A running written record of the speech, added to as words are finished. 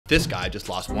this guy just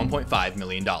lost $1.5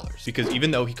 million. Because even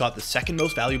though he caught the second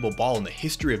most valuable ball in the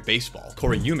history of baseball,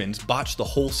 Corey Humans botched the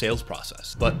whole sales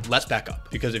process. But let's back up,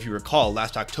 because if you recall,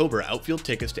 last October, outfield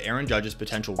tickets to Aaron Judge's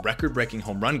potential record-breaking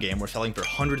home run game were selling for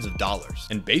hundreds of dollars,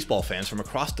 and baseball fans from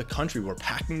across the country were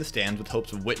packing the stands with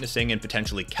hopes of witnessing and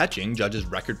potentially catching Judge's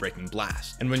record-breaking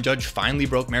blast. And when Judge finally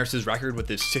broke Maris's record with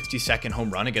his 60-second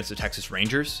home run against the Texas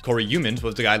Rangers, Corey Humans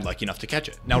was the guy lucky enough to catch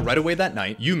it. Now, right away that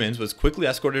night, Humans was quickly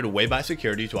escorted away by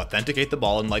security to authenticate the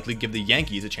ball and likely give the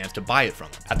Yankees a chance to buy it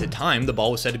from him. At the time, the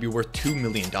ball was said to be worth $2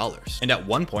 million, and at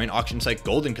one point, auction site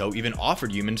Golden Co. even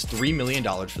offered Humans $3 million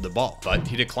for the ball, but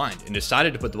he declined and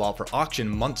decided to put the ball for auction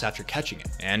months after catching it.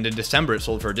 And in December, it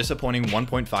sold for a disappointing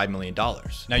 $1.5 million.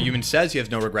 Now, Humans says he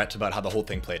has no regrets about how the whole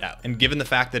thing played out, and given the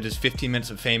fact that his 15 minutes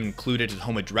of fame included his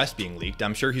home address being leaked,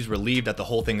 I'm sure he's relieved that the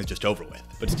whole thing is just over with.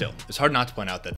 But still, it's hard not to point out that